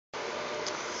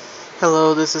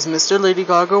Hello, this is Mr. Lady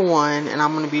Gaga 1, and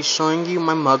I'm going to be showing you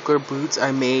my Mugler boots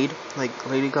I made, like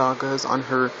Lady Gaga's on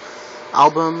her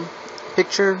album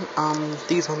picture.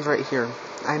 These ones right here.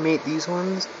 I made these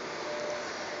ones.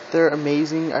 They're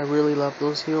amazing. I really love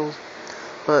those heels.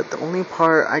 But the only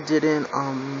part I didn't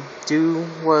do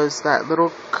was that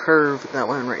little curve that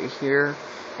went right here.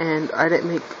 And I didn't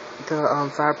make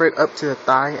the fabric up to the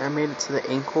thigh. I made it to the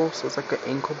ankle, so it's like an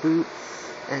ankle boot.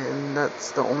 And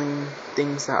that's the only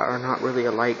things that are not really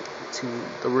alike to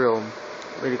the real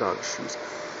Lady Gaga shoes.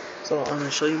 So I'm going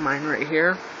to show you mine right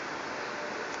here.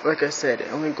 Like I said, it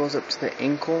only goes up to the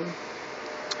ankle,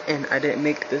 and I didn't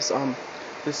make this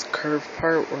this curved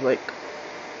part, or like,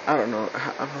 I don't know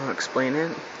how to explain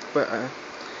it, but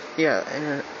yeah,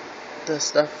 and the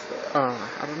stuff,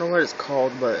 I don't know what it's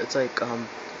called, but it's like, I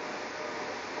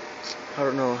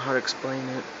don't know how to explain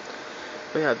it.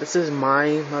 But yeah, this is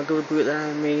my Mugler boot that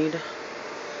I made.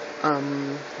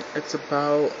 It's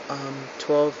about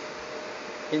 12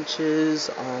 inches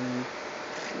on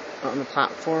the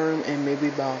platform, and maybe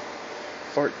about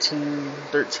 13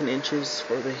 inches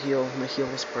for the heel, the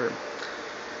heels part.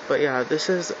 But yeah, this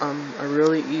is a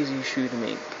really easy shoe to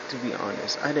make, to be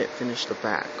honest. I didn't finish the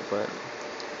back, but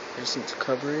I just need to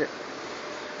cover it.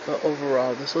 But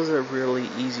overall, this was a really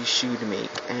easy shoe to make,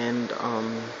 and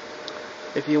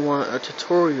if you want a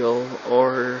tutorial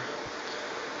or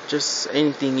just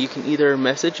anything, you can either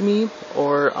message me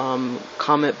or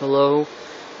comment below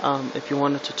if you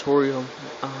want a tutorial.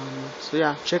 So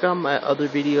yeah, check out my other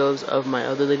videos of my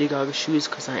other Lady Gaga shoes,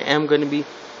 because I am going to be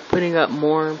putting up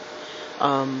more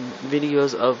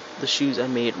videos of the shoes I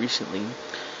made recently.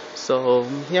 So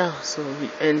yeah,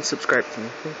 and subscribe to me.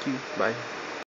 Thank you. Bye.